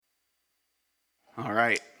All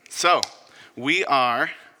right. So we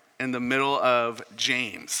are in the middle of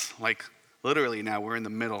James. Like literally now we're in the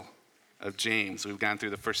middle of James. We've gone through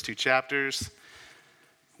the first two chapters.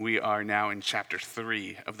 We are now in chapter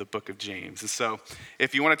 3 of the book of James. And so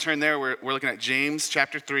if you want to turn there, we're looking at James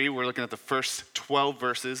chapter 3. We're looking at the first 12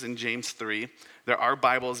 verses in James 3. There are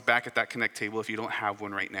Bibles back at that Connect table if you don't have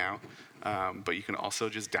one right now. But you can also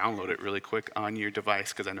just download it really quick on your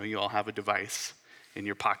device, because I know you all have a device in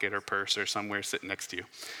your pocket or purse or somewhere sitting next to you.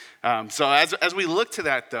 So as we look to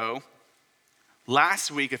that, though,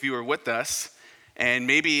 last week, if you were with us, and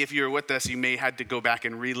maybe if you were with us, you may had to go back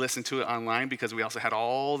and re-listen to it online, because we also had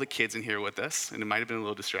all the kids in here with us, and it might have been a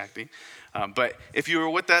little distracting. But if you were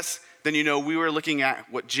with us, then you know we were looking at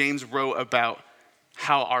what James wrote about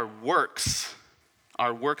how our works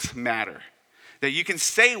matter. That you can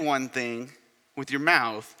say one thing with your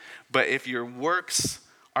mouth, but if your works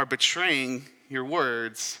are betraying your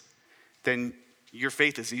words, then your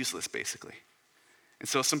faith is useless, basically. And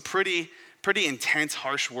so some pretty intense,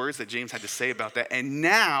 harsh words that James had to say about that. And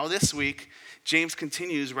now, this week, James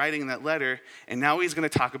continues writing that letter, and now he's going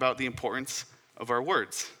to talk about the importance of our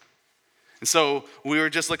words. And so we were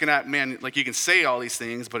just looking at, man, like you can say all these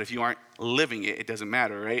things, but if you aren't living it, it doesn't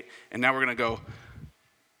matter, right? And now we're going to go,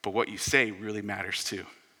 but what you say really matters too.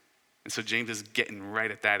 And so James is getting right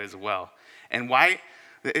at that as well. And why?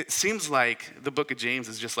 It seems like the book of James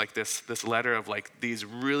is just like this letter of like these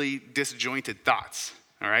really disjointed thoughts,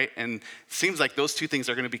 all right? And it seems like those two things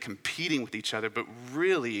are going to be competing with each other, but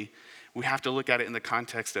really we have to look at it in the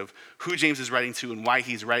context of who James is writing to and why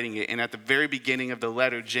he's writing it. And at the very beginning of the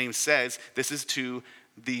letter, James says this is to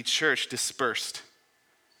the church dispersed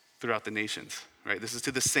throughout the nations, right? This is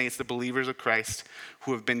to the saints, the believers of Christ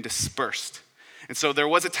who have been dispersed. And so there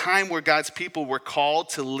was a time where God's people were called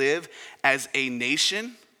to live as a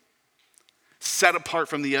nation set apart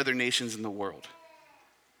from the other nations in the world.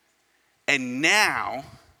 And now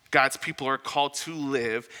God's people are called to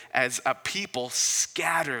live as a people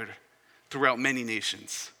scattered throughout many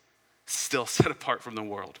nations, still set apart from the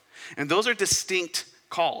world. And those are distinct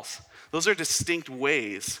calls. Those are distinct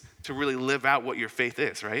ways to really live out what your faith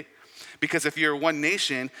is, right? Because if you're one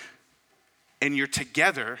nation and you're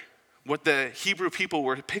together, what the Hebrew people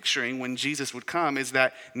were picturing when Jesus would come is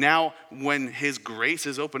that now when his grace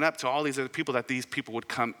is open up to all these other people, that these people would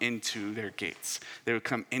come into their gates. They would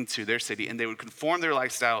come into their city, and they would conform their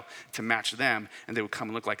lifestyle to match them, and they would come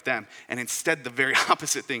and look like them. And instead, the very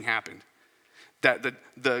opposite thing happened. That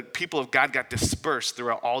the people of God got dispersed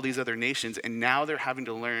throughout all these other nations, and now they're having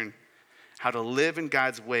to learn how to live in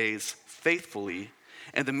God's ways faithfully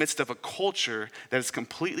in the midst of a culture that is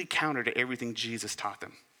completely counter to everything Jesus taught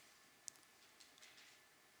them.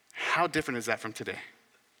 How different is that from today?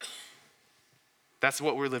 That's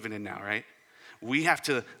what we're living in now, right? We have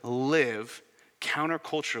to live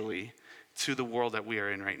counterculturally to the world that we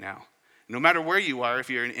are in right now. No matter where you are, if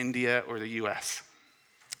you're in India or the US.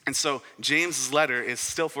 And so James's letter is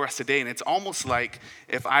still for us today, and it's almost like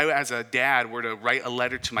if I, as a dad, were to write a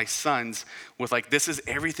letter to my sons with like, this is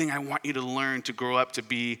everything I want you to learn to grow up to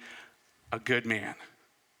be a good man.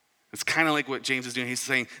 It's kind of like what James is doing. He's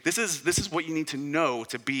saying, this is what you need to know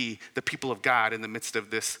to be the people of God in the midst of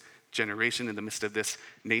this generation, in the midst of this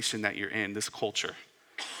nation that you're in, this culture.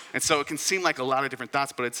 And so it can seem like a lot of different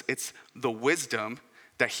thoughts, but it's the wisdom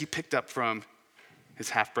that he picked up from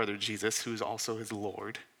his half-brother Jesus, who's also his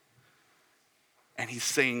Lord. And he's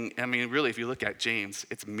saying, I mean, really, if you look at James,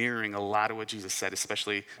 it's mirroring a lot of what Jesus said,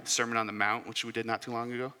 especially Sermon on the Mount, which we did not too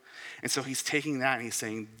long ago. And so he's taking that and he's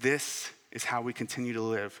saying, this is how we continue to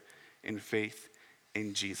live in faith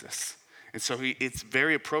in Jesus. And so it's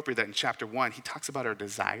very appropriate that in chapter 1, he talks about our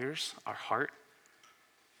desires, our heart.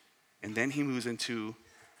 And then he moves into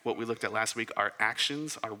what we looked at last week, our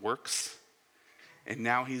actions, our works. And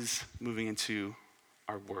now he's moving into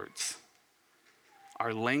our words.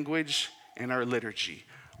 Our language and our liturgy,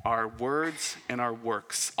 our words and our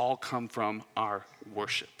works all come from our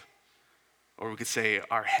worship. Or we could say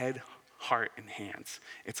our head, heart, and hands.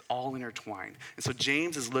 It's all intertwined. And so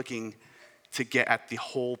James is looking to get at the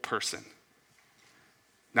whole person.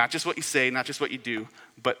 Not just what you say, not just what you do,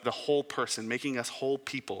 but the whole person, making us whole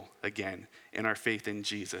people again in our faith in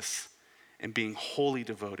Jesus and being wholly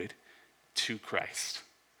devoted to Christ.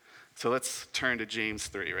 So let's turn to James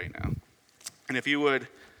 3 right now. And if you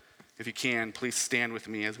can, please stand with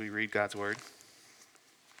me as we read God's word.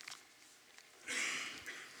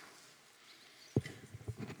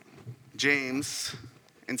 James,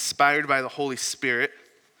 inspired by the Holy Spirit,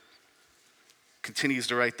 continues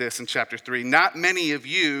to write this in chapter 3. Not many of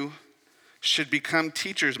you should become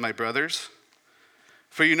teachers, my brothers,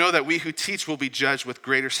 for you know that we who teach will be judged with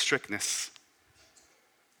greater strictness.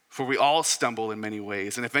 For we all stumble in many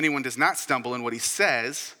ways, and if anyone does not stumble in what he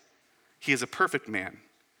says, he is a perfect man,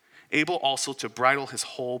 able also to bridle his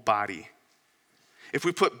whole body. If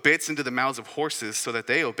we put bits into the mouths of horses so that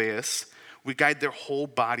they obey us, we guide their whole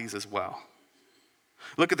bodies as well.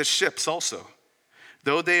 Look at the ships also.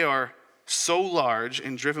 Though they are so large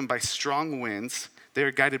and driven by strong winds, they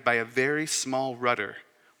are guided by a very small rudder,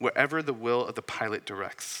 wherever the will of the pilot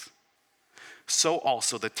directs. So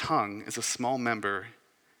also the tongue is a small member,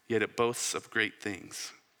 yet it boasts of great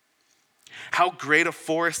things. How great a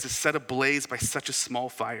forest is set ablaze by such a small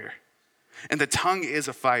fire. And the tongue is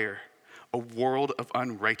a fire, a world of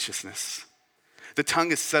unrighteousness. The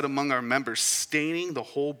tongue is set among our members, staining the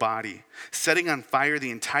whole body, setting on fire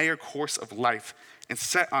the entire course of life, and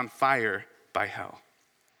set on fire by hell.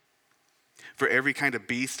 For every kind of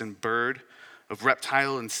beast and bird, of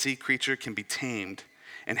reptile and sea creature can be tamed,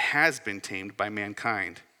 and has been tamed by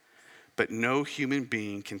mankind. But no human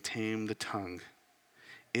being can tame the tongue.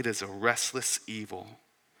 It is a restless evil,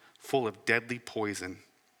 full of deadly poison.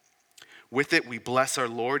 With it we bless our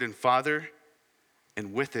Lord and Father,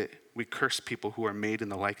 and with it we curse people who are made in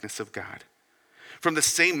the likeness of God. From the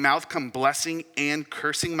same mouth come blessing and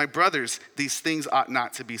cursing. My brothers, these things ought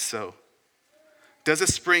not to be so. Does a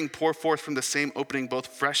spring pour forth from the same opening both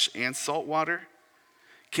fresh and salt water?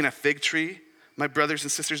 Can a fig tree, my brothers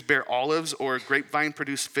and sisters, bear olives, or a grapevine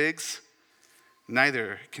produce figs?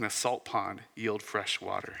 Neither can a salt pond yield fresh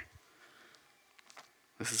water.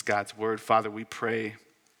 This is God's word. Father, we pray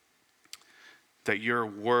that your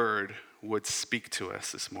word would speak to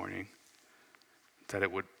us this morning, that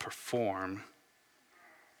it would perform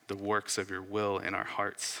the works of your will in our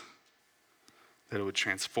hearts, that it would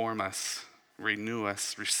transform us, renew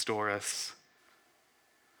us, restore us.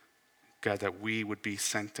 God, that we would be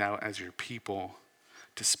sent out as your people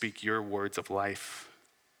to speak your words of life,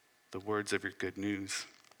 the words of your good news.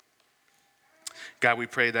 God, we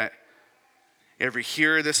pray that every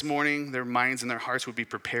hearer this morning, their minds and their hearts would be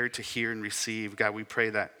prepared to hear and receive. God, we pray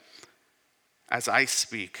that as I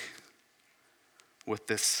speak with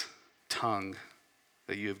this tongue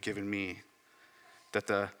that you have given me, that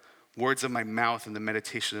the words of my mouth and the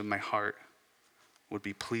meditation of my heart would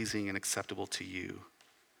be pleasing and acceptable to you,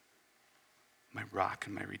 my rock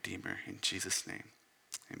and my redeemer. In Jesus' name,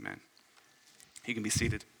 amen. You can be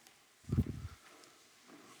seated.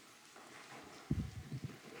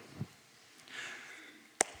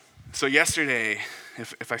 So yesterday,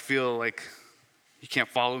 if I feel like you can't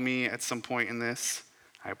follow me at some point in this,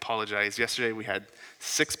 I apologize. Yesterday we had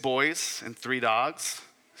 6 boys and 3 dogs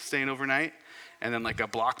staying overnight, and then like a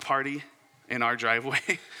block party in our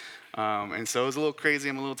driveway. And so it was a little crazy.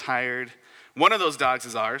 I'm a little tired. One of those dogs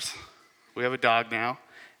is ours. We have a dog now.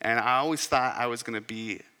 And I always thought I was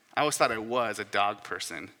a dog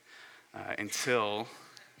person until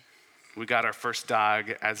we got our first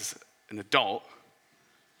dog as an adult.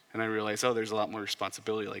 And I realized, there's a lot more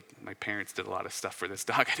responsibility. Like, my parents did a lot of stuff for this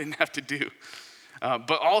dog I didn't have to do.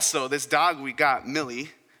 But also, this dog we got, Millie,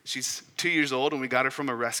 she's 2 years old, and we got her from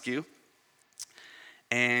a rescue.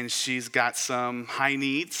 And she's got some high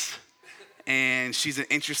needs, and she's an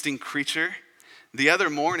interesting creature. The other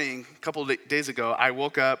morning, a couple of days ago, I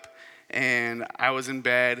woke up, and I was in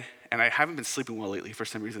bed, and I haven't been sleeping well lately for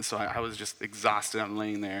some reason, so I was just exhausted. I'm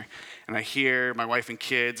laying there, and I hear my wife and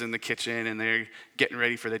kids in the kitchen, and they're getting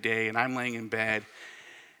ready for the day, and I'm laying in bed,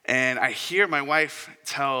 and I hear my wife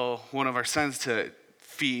tell one of our sons to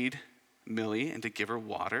feed Millie and to give her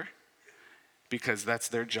water, because that's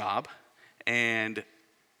their job, and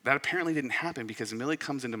that apparently didn't happen, because Millie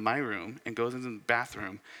comes into my room and goes into the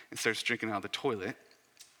bathroom and starts drinking out of the toilet,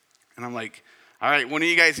 and I'm like, all right, one of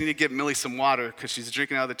you guys need to give Millie some water because she's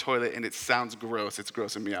drinking out of the toilet and it sounds gross. It's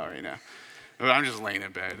grossing me out right now. But I'm just laying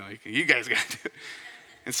in bed. Like, you guys got to do it.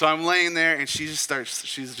 And so I'm laying there and she's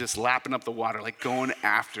just lapping up the water, like going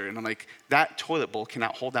after it. And I'm like, that toilet bowl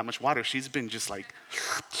cannot hold that much water. She's been just like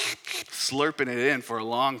slurping it in for a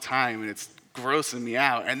long time and it's grossing me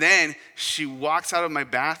out. And then she walks out of my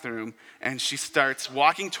bathroom and she starts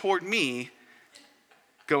walking toward me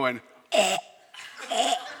going,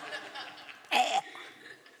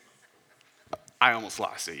 I almost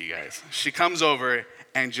lost it, you guys. She comes over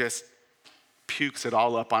and just pukes it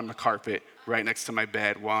all up on the carpet right next to my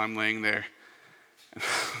bed while I'm laying there. And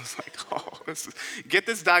I was like, get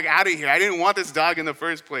this dog out of here. I didn't want this dog in the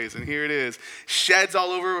first place, and here it is. Sheds all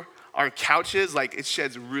over our couches. Like, it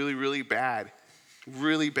sheds really, really bad.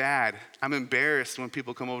 Really bad. I'm embarrassed when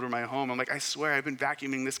people come over to my home. I'm like, I swear I've been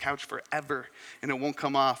vacuuming this couch forever, and it won't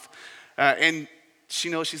come off. And she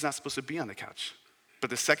knows she's not supposed to be on the couch. But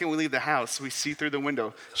the second we leave the house, we see through the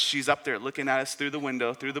window, she's up there looking at us through the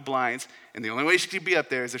window, through the blinds, and the only way she could be up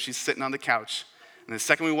there is if she's sitting on the couch. And the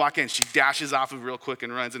second we walk in, she dashes off real quick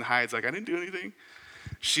and runs and hides like, I didn't do anything.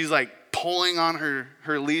 She's like pulling on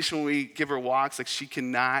her leash when we give her walks. Like she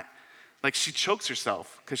cannot, like she chokes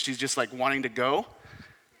herself because she's just like wanting to go.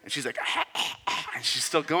 And she's like, and she's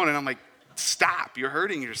still going. And I'm like, stop, you're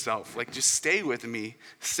hurting yourself. Like just stay with me,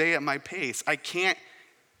 stay at my pace. I can't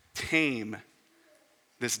tame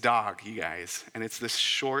this dog, you guys. And it's this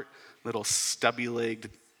short, little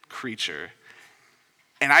stubby-legged creature.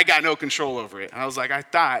 And I got no control over it. And I was like, I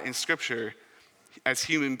thought in Scripture, as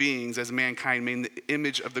human beings, as mankind made in the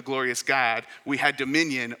image of the glorious God, we had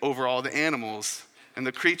dominion over all the animals and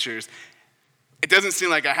the creatures. It doesn't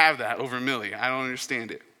seem like I have that over Millie. I don't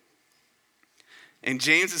understand it. And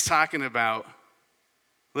James is talking about,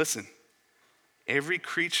 listen, every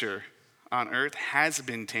creature on earth has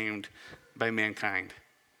been tamed by mankind.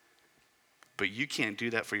 But you can't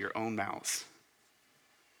do that for your own mouths.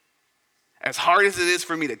 As hard as it is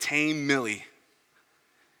for me to tame Millie,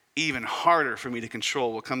 even harder for me to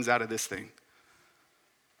control what comes out of this thing.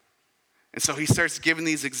 And so he starts giving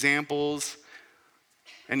these examples,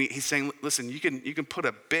 and he's saying, listen, you can put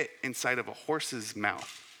a bit inside of a horse's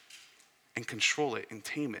mouth and control it and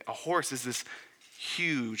tame it. A horse is this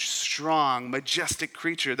huge, strong, majestic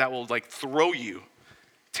creature that will like throw you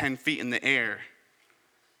 10 feet in the air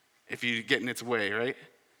if you get in its way, right?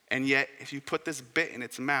 And yet, if you put this bit in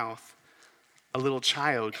its mouth, a little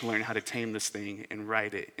child can learn how to tame this thing and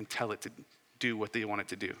ride it and tell it to do what they want it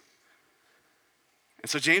to do. And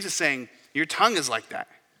so James is saying, your tongue is like that.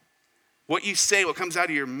 What you say, what comes out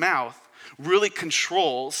of your mouth, really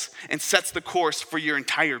controls and sets the course for your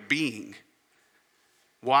entire being.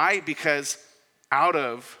 Why? Because out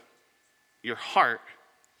of your heart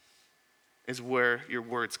is where your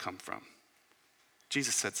words come from.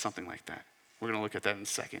 Jesus said something like that. We're going to look at that in a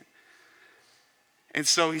second. And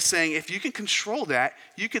so he's saying, if you can control that,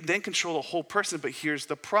 you can then control a whole person. But here's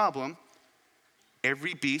the problem.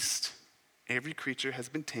 Every beast, every creature has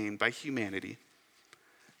been tamed by humanity,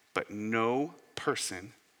 but no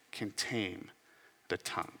person can tame the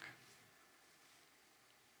tongue.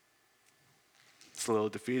 It's a little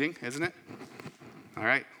defeating, isn't it? All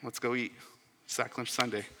right, let's go eat. Sack Lunch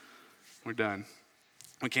Sunday. We're done.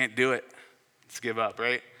 We can't do it. Let's give up,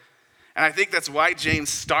 right? And I think that's why James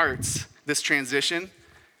starts this transition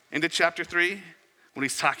into chapter 3 when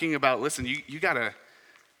he's talking about, listen, you got to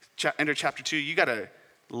enter chapter 2, you got to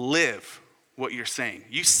live what you're saying.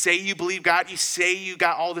 You say you believe God, you say you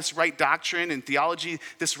got all this right doctrine and theology,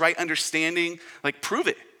 this right understanding, like prove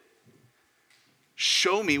it.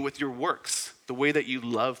 Show me with your works the way that you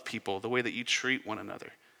love people, the way that you treat one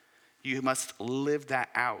another. You must live that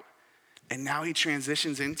out. And now he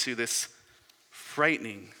transitions into this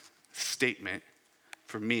frightening statement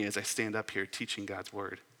for me as I stand up here teaching God's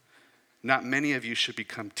word. Not many of you should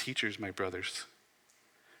become teachers, my brothers,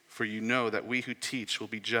 for you know that we who teach will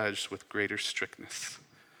be judged with greater strictness,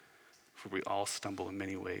 for we all stumble in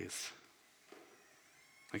many ways.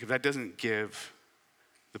 Like if that doesn't give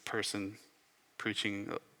the person preaching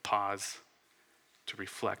a pause to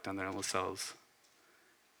reflect on their own selves,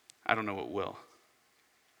 I don't know what will.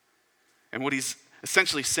 And what he's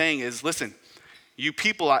essentially saying is, listen, you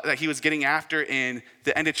people that he was getting after in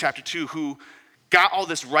the end of chapter 2 who got all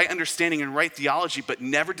this right understanding and right theology but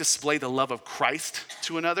never display the love of Christ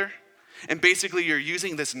to another. And basically you're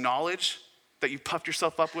using this knowledge that you puffed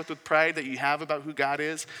yourself up with pride that you have about who God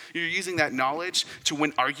is. You're using that knowledge to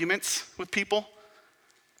win arguments with people.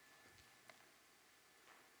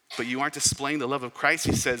 But you aren't displaying the love of Christ.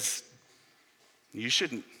 He says, you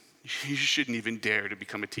shouldn't even dare to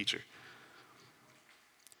become a teacher.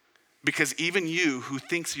 Because even you who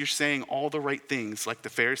thinks you're saying all the right things, like the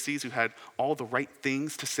Pharisees who had all the right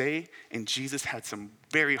things to say, and Jesus had some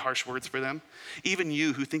very harsh words for them, even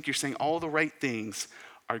you who think you're saying all the right things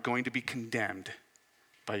are going to be condemned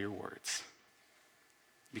by your words.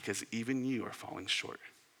 Because even you are falling short.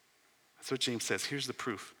 That's what James says. Here's the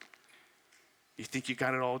proof. You think you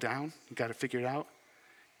got it all down? You got it figured out?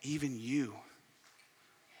 Even you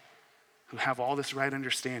who have all this right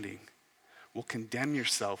understanding will condemn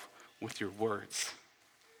yourself with your words.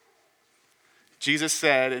 Jesus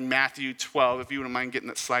said in Matthew 12, if you wouldn't mind getting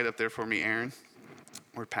that slide up there for me, Aaron,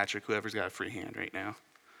 or Patrick, whoever's got a free hand right now.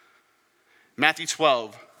 Matthew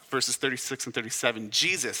 12, verses 36 and 37,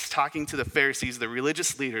 Jesus talking to the Pharisees, the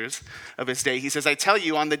religious leaders of his day, he says, I tell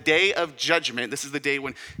you, on the day of judgment, this is the day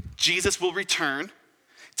when Jesus will return,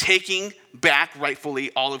 taking back rightfully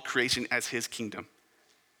all of creation as his kingdom.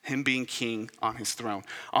 Him being king on his throne.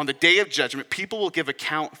 On the day of judgment, people will give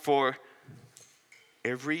account for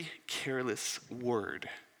every careless word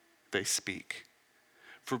they speak.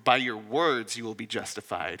 For by your words you will be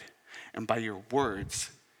justified, and by your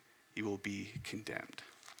words you will be condemned.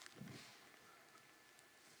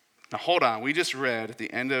 Now hold on, we just read at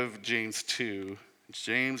the end of James 2,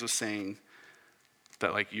 James was saying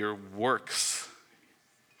that like your works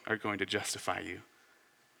are going to justify you.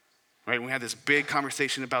 Right? We had this big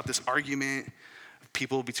conversation about this argument of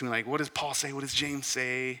people between like, what does Paul say? What does James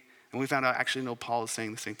say? And we found out actually no, Paul is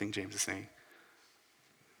saying the same thing James is saying.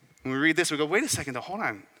 When we read this, we go, wait a second, though, hold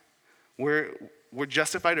on. We're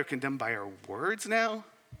justified or condemned by our words now?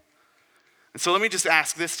 And so let me just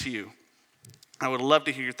ask this to you. I would love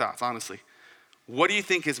to hear your thoughts, honestly. What do you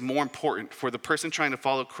think is more important for the person trying to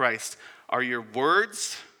follow Christ? Are your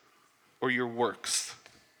words or your works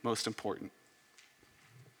most important?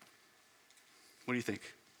 What do you think?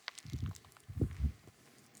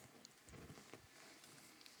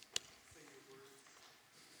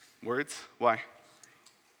 Words? Why?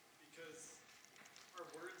 Because our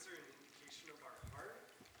words are an indication of our heart.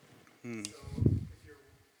 So if your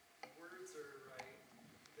words are right,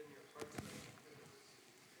 then your heart's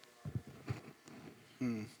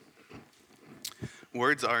right.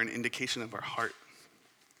 Words are an indication of our heart.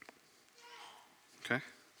 Okay? I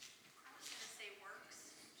was going to say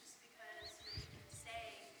works, just because you can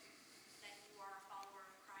say that you are a follower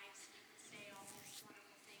of Christ, you can say all these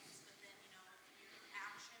wonderful things, but then, if your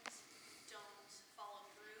actions don't follow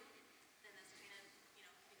through, then that's going to,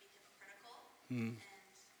 maybe hypocritical, and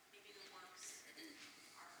maybe the works are maybe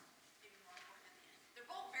more important at the end. They're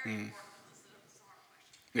both very important, but this is a hard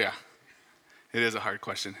question. Yeah. It is a hard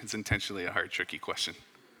question. It's intentionally a hard, tricky question.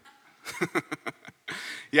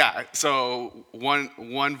 Yeah, so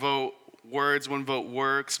one vote words, one vote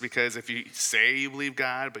works, because if you say you believe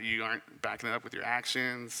God, but you aren't backing it up with your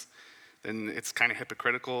actions, then it's kind of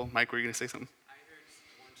hypocritical. Mike, were you going to say something? I heard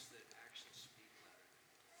once that actions speak louder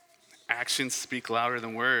than words. Actions speak louder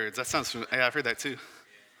than words. That sounds, yeah, I've heard that too.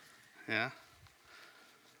 Yeah.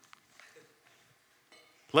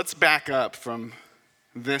 Let's back up from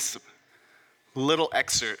this little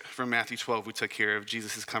excerpt from Matthew 12 we took here of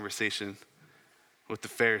Jesus' conversation with the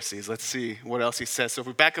Pharisees. Let's see what else he says. So if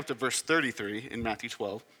we back up to verse 33 in Matthew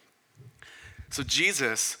 12. So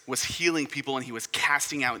Jesus was healing people and he was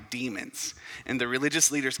casting out demons. And the religious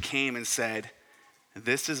leaders came and said,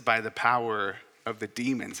 this is by the power of the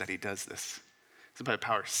demons that he does this. It's by the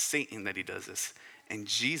power of Satan that he does this. And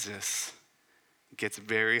Jesus gets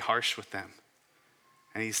very harsh with them.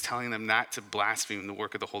 And he's telling them not to blaspheme the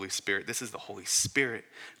work of the Holy Spirit. This is the Holy Spirit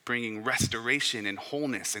bringing restoration and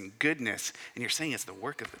wholeness and goodness. And you're saying it's the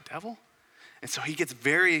work of the devil? And so he gets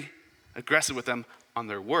very aggressive with them on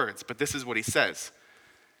their words. But this is what he says.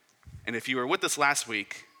 And if you were with us last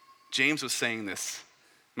week, James was saying this.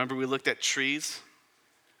 Remember we looked at trees,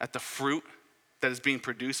 at the fruit that is being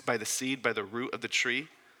produced by the seed, by the root of the tree.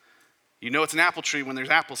 You know it's an apple tree when there's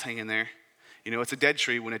apples hanging there. You know it's a dead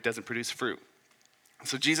tree when it doesn't produce fruit.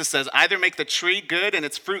 So Jesus says, either make the tree good and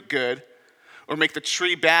its fruit good, or make the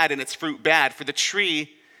tree bad and its fruit bad, for the tree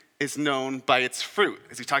is known by its fruit.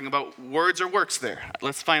 Is he talking about words or works there?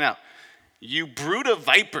 Let's find out. You brood of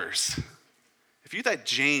vipers. If you thought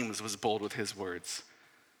James was bold with his words,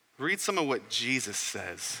 read some of what Jesus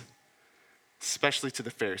says, especially to the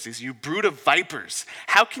Pharisees. You brood of vipers.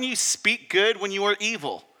 How can you speak good when you are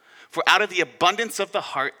evil? For out of the abundance of the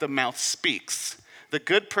heart, the mouth speaks. The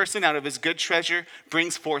good person out of his good treasure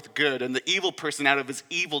brings forth good, and the evil person out of his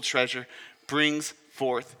evil treasure brings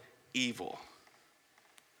forth evil.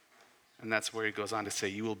 And that's where he goes on to say,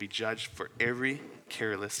 you will be judged for every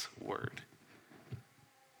careless word.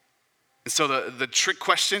 And so the trick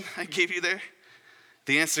question I gave you there,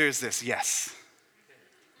 the answer is this: yes.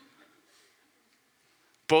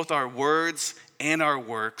 Both our words and our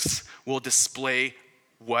works will display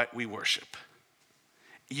what we worship.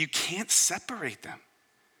 You can't separate them.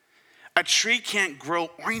 A tree can't grow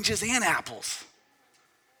oranges and apples.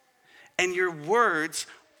 And your words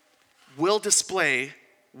will display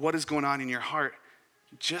what is going on in your heart,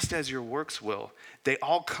 just as your works will. They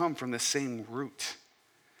all come from the same root.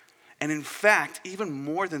 And in fact, even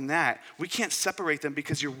more than that, we can't separate them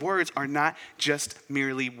because your words are not just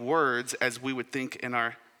merely words as we would think in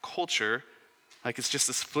our culture. Like it's just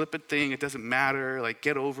this flippant thing, it doesn't matter, like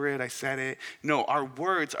get over it, I said it. No, our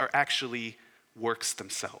words are actually works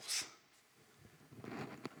themselves.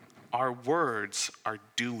 Our words are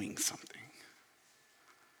doing something.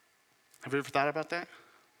 Have you ever thought about that?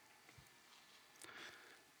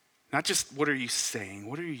 Not just what are you saying,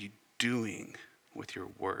 what are you doing with your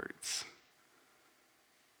words?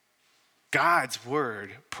 God's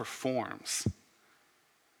word performs.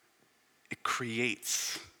 It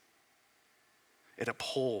creates. It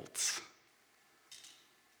upholds.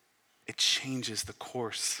 It changes the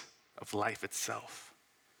course of life itself.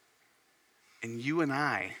 And you and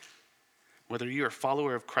I, whether you're a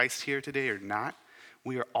follower of Christ here today or not,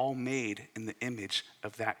 we are all made in the image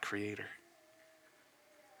of that Creator.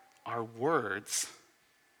 Our words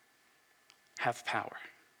have power.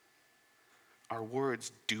 Our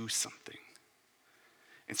words do something.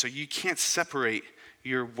 And so you can't separate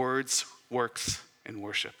your words, works, and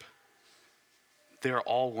worship. They're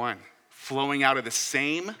all one, flowing out of the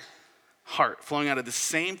same heart, flowing out of the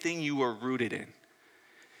same thing you are rooted in.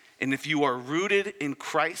 And if you are rooted in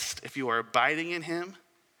Christ, if you are abiding in him,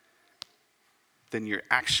 then your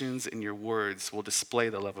actions and your words will display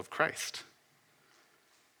the love of Christ.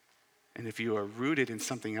 And if you are rooted in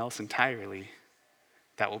something else entirely,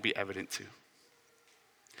 that will be evident too.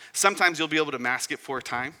 Sometimes you'll be able to mask it for a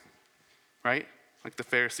time, right? Like the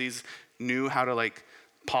Pharisees knew how to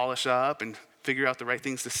polish up and figure out the right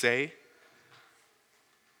things to say.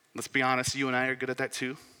 Let's be honest, you and I are good at that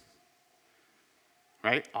too.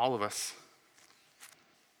 Right? All of us.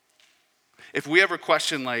 If we ever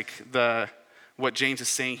question what James is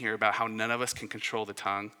saying here about how none of us can control the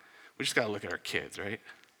tongue, we just got to look at our kids, right?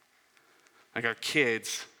 Like our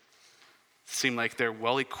kids seem like they're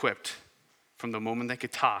well equipped from the moment they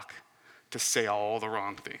could talk to say all the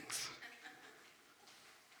wrong things.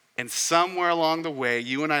 And somewhere along the way,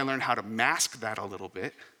 you and I learn how to mask that a little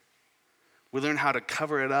bit. We learn how to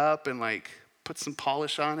cover it up and put some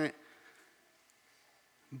polish on it.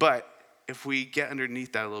 But if we get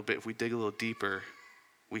underneath that a little bit, if we dig a little deeper,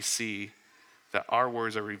 we see that our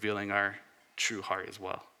words are revealing our true heart as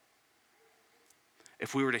well.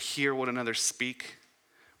 If we were to hear one another speak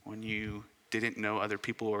when you didn't know other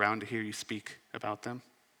people around to hear you speak about them,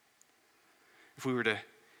 if we were to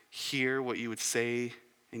hear what you would say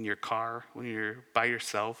in your car when you're by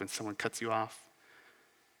yourself and someone cuts you off,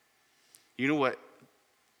 you know what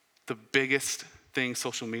the biggest thing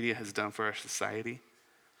social media has done for our society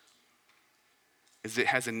is it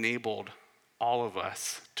has enabled all of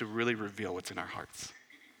us to really reveal what's in our hearts.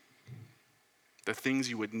 The things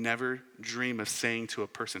you would never dream of saying to a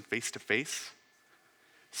person face to face,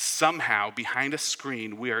 somehow behind a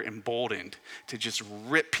screen, we are emboldened to just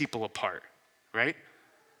rip people apart, right?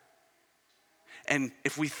 And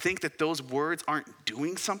if we think that those words aren't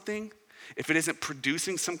doing something, if it isn't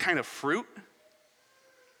producing some kind of fruit,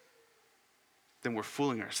 then we're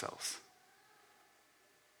fooling ourselves.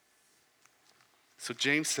 So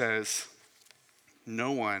James says,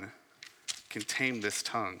 no one can tame this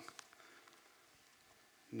tongue.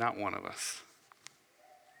 Not one of us.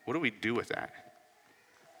 What do we do with that?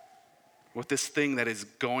 With this thing that is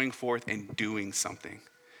going forth and doing something.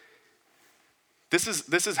 This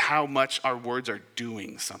is how much our words are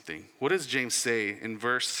doing something. What does James say in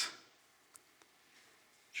verse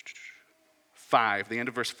 5, the end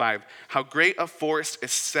of verse 5? How great a forest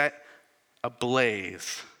is set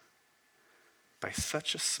ablaze by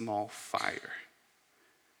such a small fire.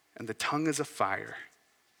 And the tongue is a fire.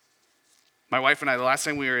 My wife and I, the last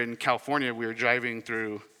time we were in California, we were driving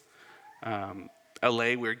through LA.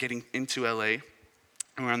 We were getting into LA.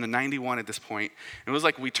 And we're on the 91 at this point. It was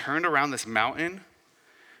like we turned around this mountain,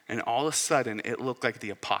 and all of a sudden, it looked like the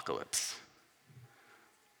apocalypse.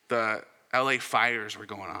 The LA fires were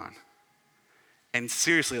going on. And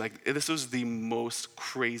seriously, this was the most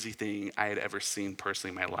crazy thing I had ever seen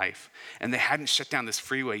personally in my life. And they hadn't shut down this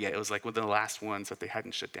freeway yet. It was one of the last ones that they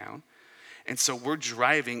hadn't shut down. And so we're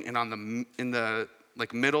driving, and in the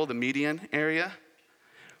middle, the median area,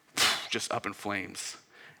 just up in flames.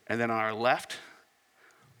 And then on our left,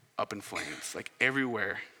 up in flames,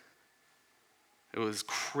 everywhere. It was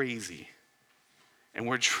crazy. And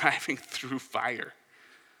we're driving through fire.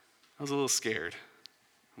 I was a little scared,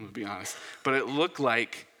 I'm gonna be honest. But it looked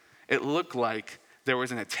like there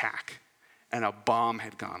was an attack and a bomb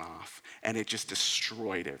had gone off and it just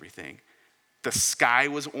destroyed everything. The sky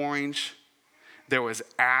was orange. There was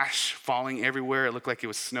ash falling everywhere. It looked like it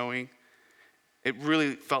was snowing. It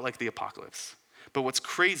really felt like the apocalypse. But what's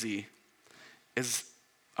crazy is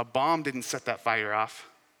a bomb didn't set that fire off.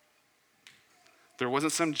 There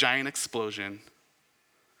wasn't some giant explosion.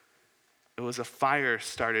 It was a fire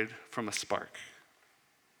started from a spark.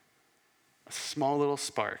 A small little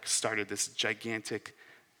spark started this gigantic,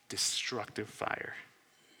 destructive fire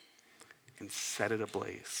and set it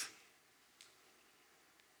ablaze.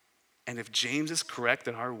 And if James is correct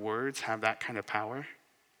that our words have that kind of power,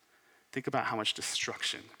 think about how much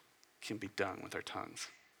destruction can be done with our tongues.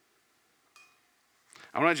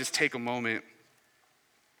 I want to just take a moment.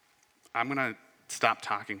 I'm going to stop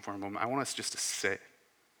talking for a moment. I want us just to sit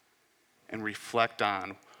and reflect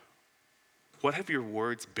on, what have your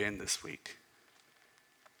words been this week?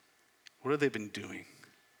 What have they been doing?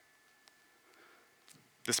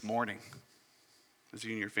 This morning, as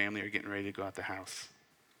you and your family are getting ready to go out the house,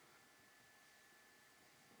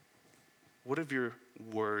 what have your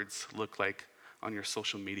words looked like on your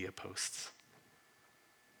social media posts?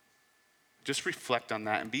 Just reflect on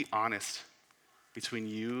that and be honest between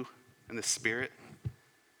you and the Spirit.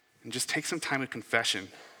 And just take some time of confession.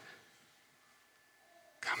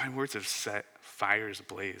 God, my words have set fires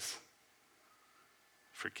ablaze.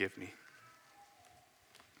 Forgive me.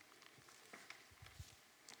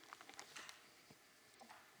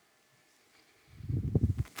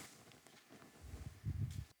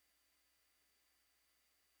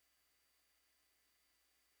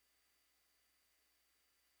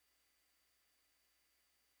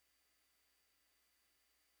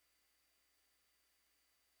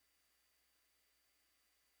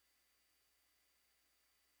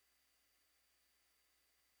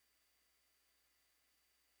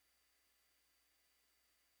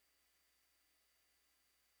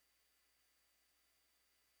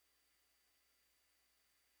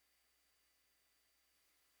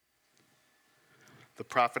 The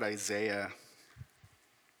prophet Isaiah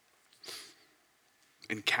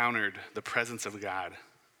encountered the presence of God.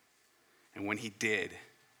 And when he did,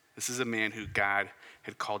 this is a man who God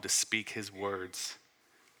had called to speak his words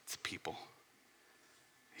to people.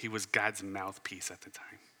 He was God's mouthpiece at the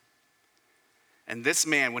time. And this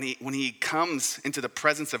man, when he comes into the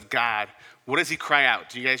presence of God, what does he cry out?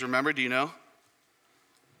 Do you guys remember? Do you know?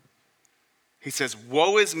 He says,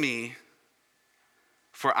 "Woe is me,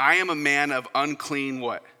 for I am a man of unclean"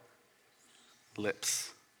 what?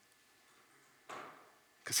 Lips.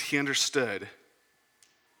 Because he understood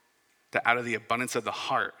that out of the abundance of the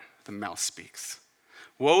heart, the mouth speaks.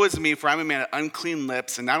 Woe is me, for I'm a man of unclean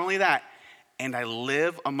lips. And not only that, and I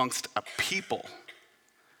live amongst a people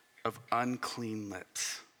of unclean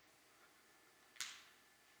lips.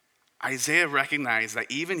 Isaiah recognized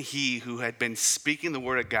that even he who had been speaking the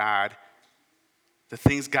word of God, the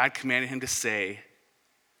things God commanded him to say,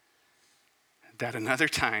 that in other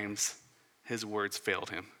times his words failed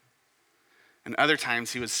him. And other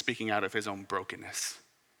times he was speaking out of his own brokenness.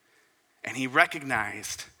 And he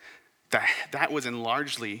recognized that that was in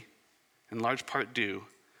large part due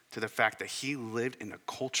to the fact that he lived in a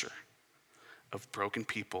culture of broken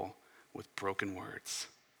people with broken words,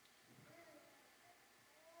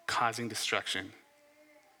 causing destruction.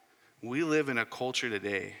 We live in a culture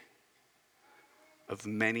today of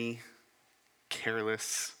many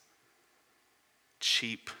careless,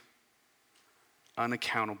 cheap,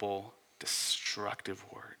 unaccountable, destructive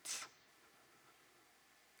words.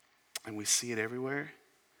 And we see it everywhere,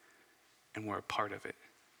 and we're a part of it.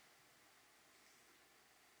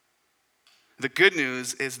 The good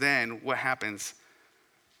news is then what happens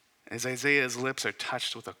is Isaiah's lips are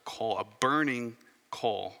touched with a coal, a burning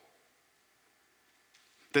coal.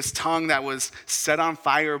 This tongue that was set on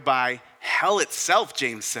fire by hell itself,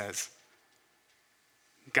 James says.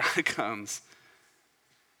 God comes,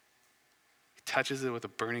 he touches it with a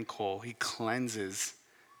burning coal, he cleanses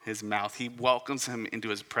his mouth, he welcomes him into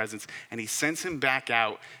his presence, and he sends him back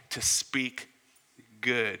out to speak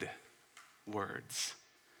good words,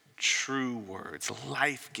 true words,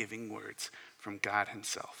 life-giving words from God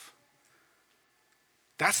himself.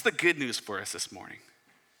 That's the good news for us this morning.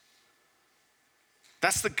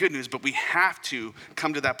 That's the good news, but we have to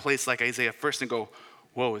come to that place like Isaiah first and go,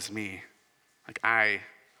 woe is me.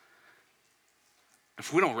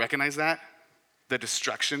 If we don't recognize that, the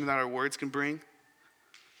destruction that our words can bring,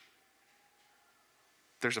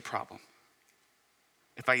 there's a problem.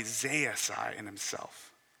 If Isaiah saw it in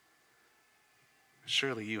himself,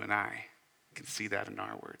 surely you and I can see that in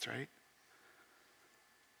our words, right?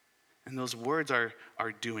 And those words are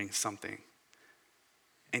doing something.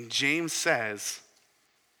 And James says,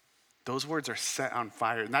 those words are set on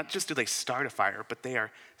fire. Not just do they start a fire, but they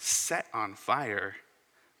are set on fire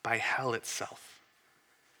by hell itself.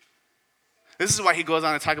 This is why he goes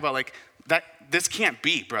on to talk about that this can't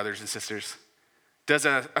be, brothers and sisters. Does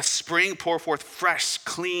a spring pour forth fresh,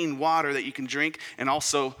 clean water that you can drink and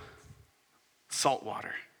also salt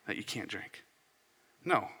water that you can't drink?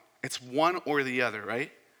 No, it's one or the other,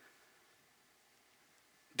 right?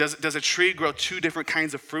 Does a tree grow two different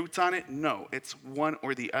kinds of fruits on it? No, it's one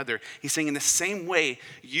or the other. He's saying in the same way,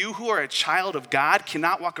 you who are a child of God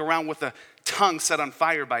cannot walk around with a tongue set on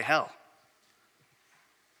fire by hell.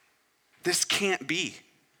 This can't be.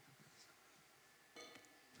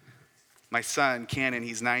 My son, Cannon,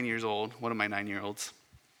 he's 9 years old, one of my 9-year-olds,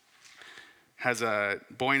 has a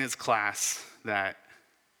boy in his class that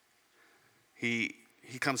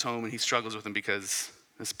he comes home and he struggles with him because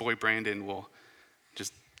this boy Brandon will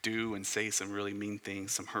just do and say some really mean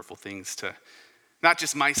things, some hurtful things to not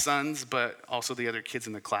just my sons, but also the other kids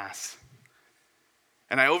in the class.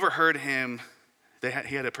 And I overheard him,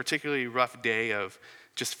 he had a particularly rough day of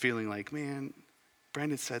just feeling like, man,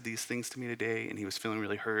 Brandon said these things to me today, and he was feeling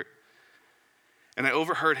really hurt. And I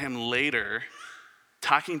overheard him later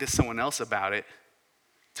talking to someone else about it,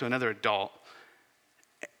 to another adult.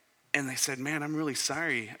 And they said, man, I'm really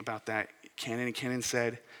sorry about that, Cannon. And Cannon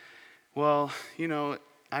said, well, you know,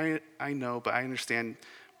 I know, but I understand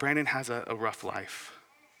Brandon has a rough life.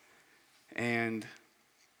 And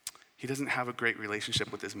he doesn't have a great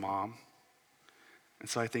relationship with his mom. And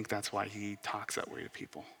so I think that's why he talks that way to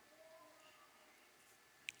people.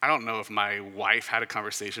 I don't know if my wife had a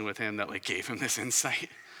conversation with him that like gave him this insight.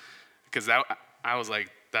 Because I was like,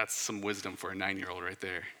 that's some wisdom for a 9-year-old right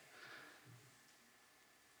there.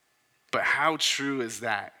 But how true is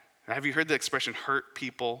that? Have you heard the expression hurt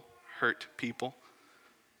people hurt people?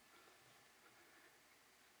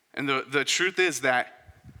 And the truth is that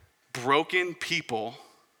broken people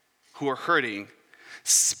who are hurting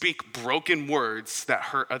speak broken words that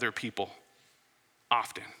hurt other people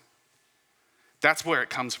often. That's where it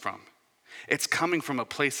comes from. It's coming from a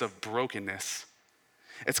place of brokenness.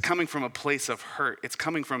 It's coming from a place of hurt. It's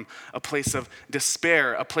coming from a place of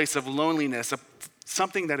despair, a place of loneliness,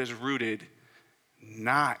 something that is rooted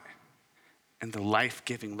not in the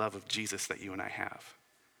life-giving love of Jesus that you and I have.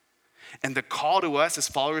 And the call to us as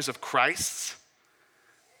followers of Christ,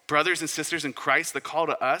 brothers and sisters in Christ, the call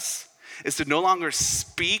to us is to no longer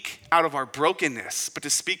speak out of our brokenness, but to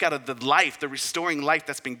speak out of the life, the restoring life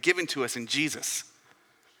that's been given to us in Jesus.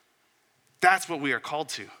 That's what we are called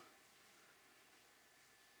to.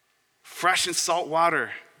 Fresh and salt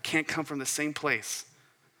water can't come from the same place.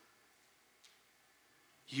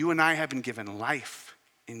 You and I have been given life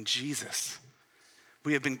in Jesus.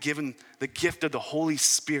 We have been given the gift of the Holy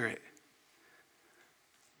Spirit.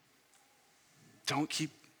 Don't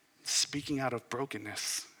keep speaking out of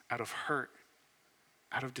brokenness, out of hurt,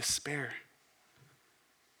 out of despair.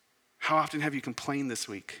 How often have you complained this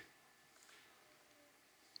week?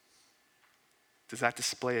 Does that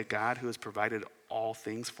display a God who has provided all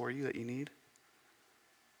things for you that you need?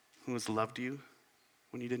 Who has loved you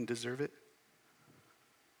when you didn't deserve it?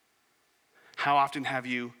 How often have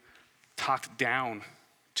you talked down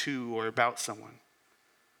to or about someone?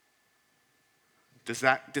 Does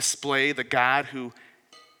that display the God who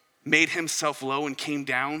made himself low and came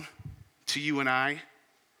down to you and I?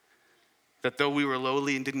 That though we were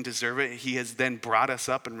lowly and didn't deserve it, he has then brought us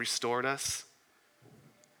up and restored us.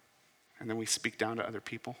 And then we speak down to other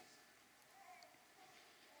people.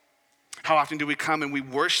 How often do we come and we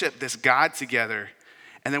worship this God together,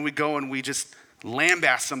 and then we go and we just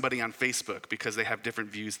lambaste somebody on Facebook because they have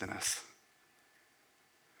different views than us?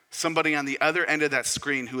 Somebody on the other end of that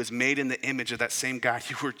screen who is made in the image of that same God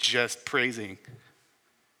you were just praising.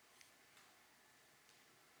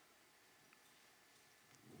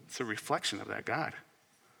 It's a reflection of that God.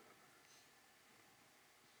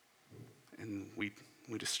 And we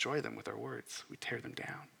destroy them with our words. We tear them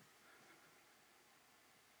down.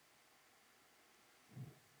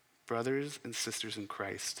 Brothers and sisters in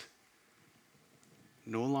Christ,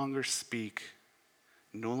 no longer speak,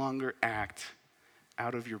 no longer act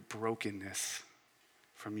out of your brokenness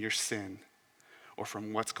from your sin or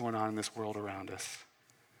from what's going on in this world around us.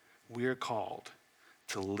 We are called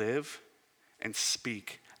to live and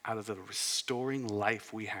speak out of the restoring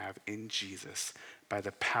life we have in Jesus by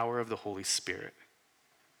the power of the Holy Spirit.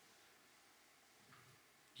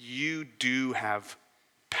 You do have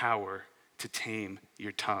power to tame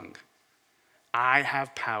your tongue. I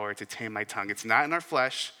have power to tame my tongue. It's not in our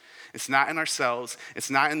flesh. It's not in ourselves. It's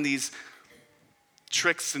not in these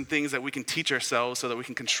tricks and things that we can teach ourselves so that we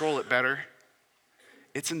can control it better.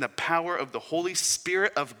 It's in the power of the Holy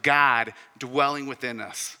Spirit of God dwelling within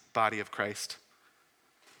us, body of Christ.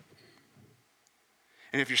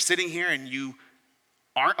 And if you're sitting here and you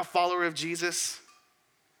aren't a follower of Jesus,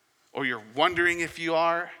 or you're wondering if you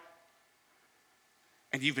are,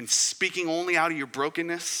 and you've been speaking only out of your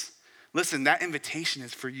brokenness, listen, that invitation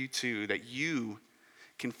is for you too, that you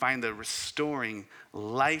can find the restoring,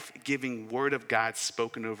 life-giving word of God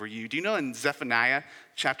spoken over you. Do you know in Zephaniah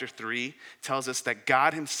chapter 3 tells us that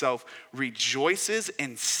God himself rejoices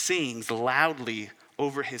and sings loudly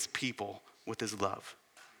over his people with his love?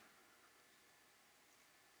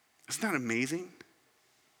 Isn't that amazing?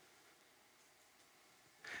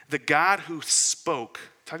 The God who spoke,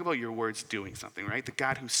 talk about your words doing something, right? The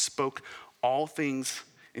God who spoke all things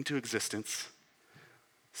into existence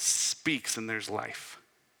speaks and there's life.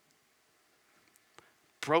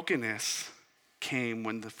 Brokenness came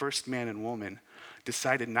when the first man and woman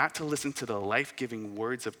decided not to listen to the life-giving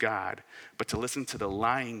words of God, but to listen to the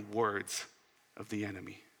lying words of the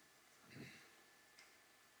enemy.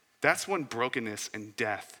 That's when brokenness and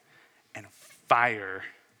death and fire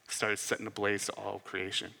started setting ablaze to all of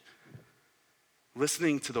creation.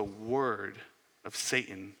 Listening to the word of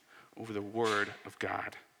Satan over the word of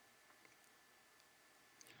God.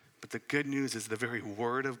 But the good news is the very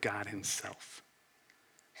word of God himself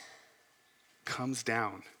comes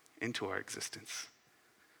down into our existence,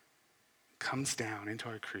 comes down into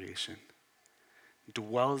our creation,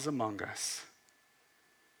 dwells among us.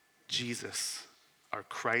 Jesus, our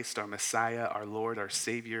Christ, our Messiah, our Lord, our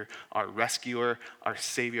Savior, our rescuer, our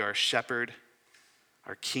Savior, our shepherd,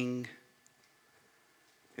 our King,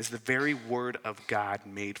 is the very word of God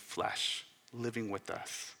made flesh, living with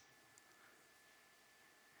us.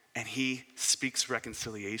 And he speaks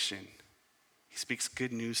reconciliation. He speaks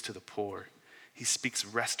good news to the poor. He speaks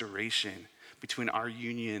restoration between our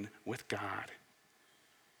union with God.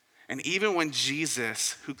 And even when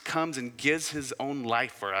Jesus, who comes and gives his own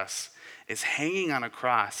life for us, is hanging on a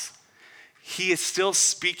cross, he is still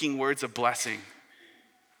speaking words of blessing.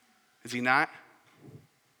 Is he not?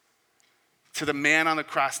 To the man on the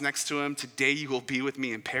cross next to him, today you will be with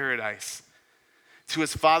me in paradise. To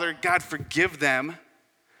his father, God, forgive them.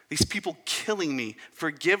 These people killing me,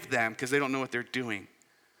 forgive them because they don't know what they're doing.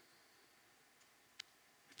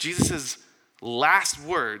 Jesus' last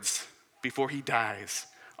words before he dies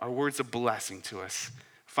are words of blessing to us.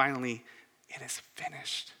 Finally, it is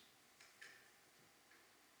finished.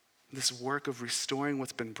 This work of restoring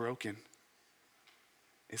what's been broken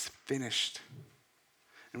is finished.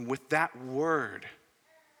 And with that word,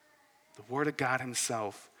 the word of God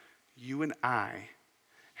himself, you and I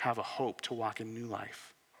have a hope to walk in new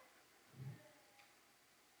life.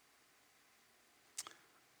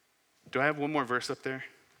 Do I have one more verse up there?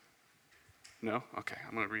 No? Okay,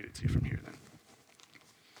 I'm going to read it to you from here then.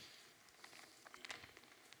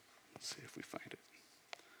 Let's see if we find it.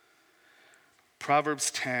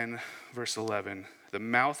 Proverbs 10, verse 11. The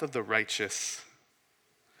mouth of the righteous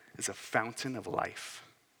is a fountain of life,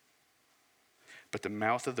 but the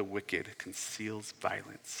mouth of the wicked conceals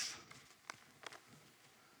violence.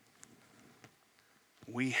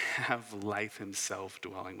 We have life himself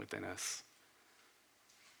dwelling within us.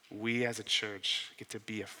 We as a church get to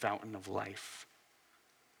be a fountain of life.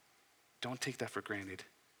 Don't take that for granted.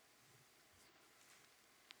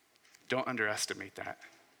 Don't underestimate that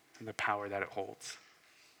and the power that it holds.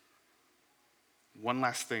 One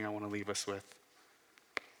last thing I want to leave us with.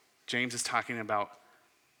 James is talking about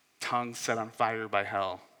tongues set on fire by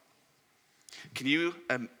hell. Can you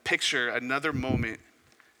picture another moment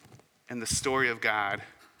in the story of God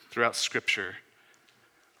throughout Scripture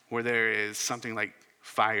where there is something like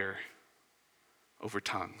fire over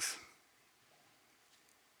tongues?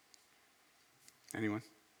 Anyone?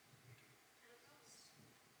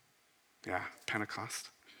 Yeah, Pentecost.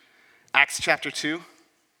 Acts chapter 2.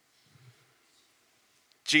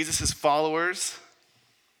 Jesus' followers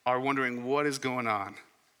are wondering what is going on.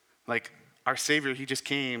 Like, our Savior, he just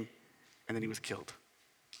came and then he was killed.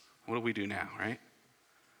 What do we do now, right?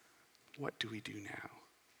 What do we do now?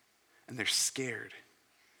 And they're scared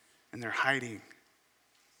and they're hiding.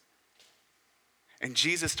 And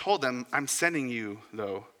Jesus told them, I'm sending you,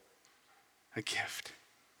 though, a gift.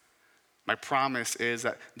 My promise is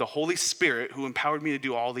that the Holy Spirit, who empowered me to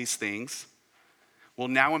do all these things, will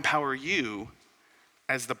now empower you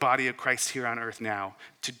as the body of Christ here on earth now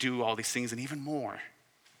to do all these things and even more.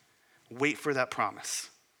 Wait for that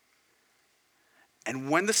promise.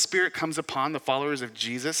 And when the Spirit comes upon the followers of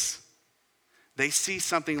Jesus, they see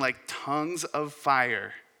something like tongues of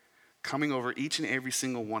fire coming over each and every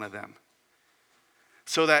single one of them.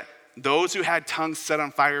 So that those who had tongues set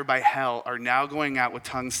on fire by hell are now going out with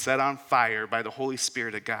tongues set on fire by the Holy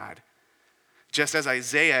Spirit of God. Just as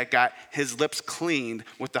Isaiah got his lips cleaned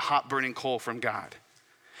with the hot burning coal from God.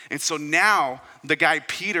 And so now the guy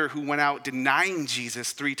Peter, who went out denying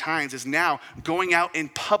Jesus 3 times, is now going out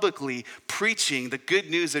and publicly preaching the good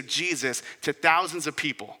news of Jesus to thousands of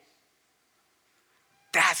people.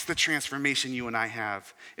 That's the transformation you and I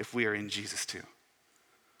have if we are in Jesus too.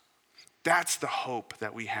 That's the hope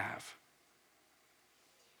that we have.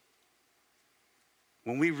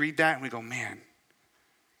 When we read that and we go, man,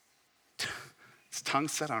 this tongue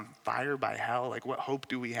set on fire by hell, like what hope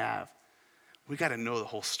do we have? We got to know the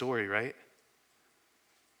whole story, right?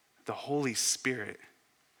 The Holy Spirit,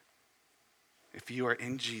 if you are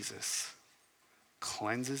in Jesus,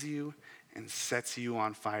 cleanses you and sets you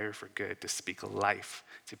on fire for good, to speak life,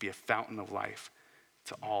 to be a fountain of life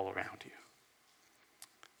to all around you.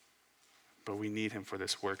 but we need him for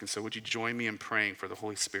this work. And so would you join me in praying for the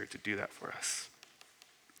Holy Spirit to do that for us?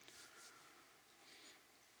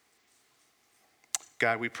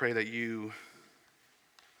 God, we pray that you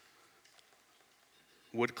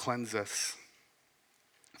would cleanse us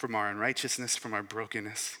from our unrighteousness, from our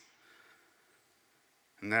brokenness.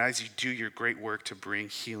 And that as you do your great work to bring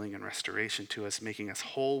healing and restoration to us, making us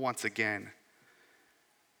whole once again,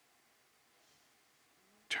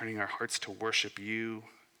 turning our hearts to worship you,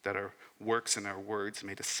 that our works and our words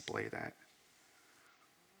may display that.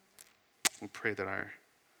 We pray that our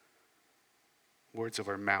words of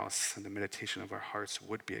our mouths and the meditation of our hearts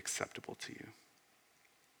would be acceptable to you.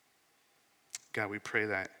 God, we pray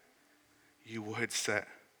that you would set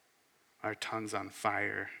our tongues on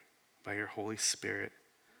fire by your Holy Spirit,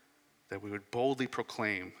 that we would boldly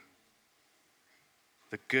proclaim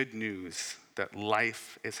the good news that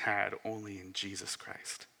life is had only in Jesus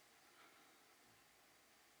Christ.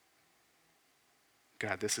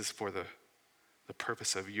 God, this is for the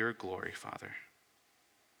purpose of your glory, Father.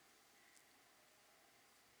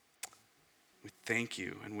 We thank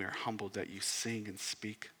you, and we are humbled that you sing and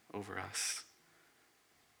speak over us.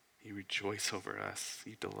 You rejoice over us.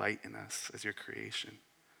 You delight in us as your creation.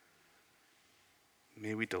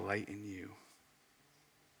 May we delight in you.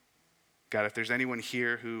 God, if there's anyone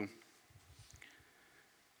here who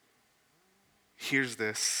hears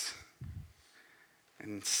this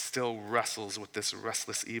and still wrestles with this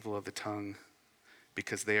restless evil of the tongue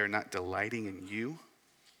because they are not delighting in you,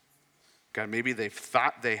 God, maybe they've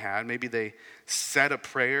thought they had, maybe they said a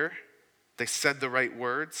prayer, they said the right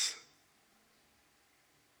words,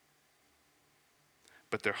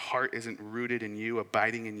 but their heart isn't rooted in you,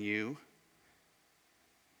 abiding in you.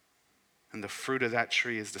 And the fruit of that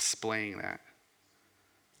tree is displaying that.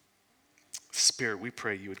 Spirit, we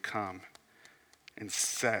pray you would come and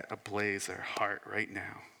set ablaze their heart right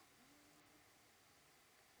now.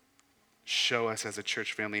 Show us as a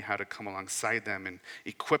church family how to come alongside them and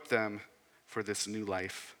equip them for this new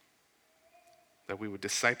life. That we would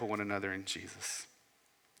disciple one another in Jesus.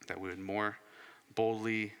 That we would more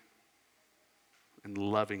boldly and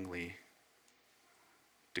lovingly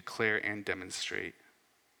declare and demonstrate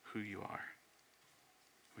who you are.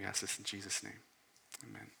 We ask this in Jesus' name.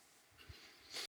 Amen.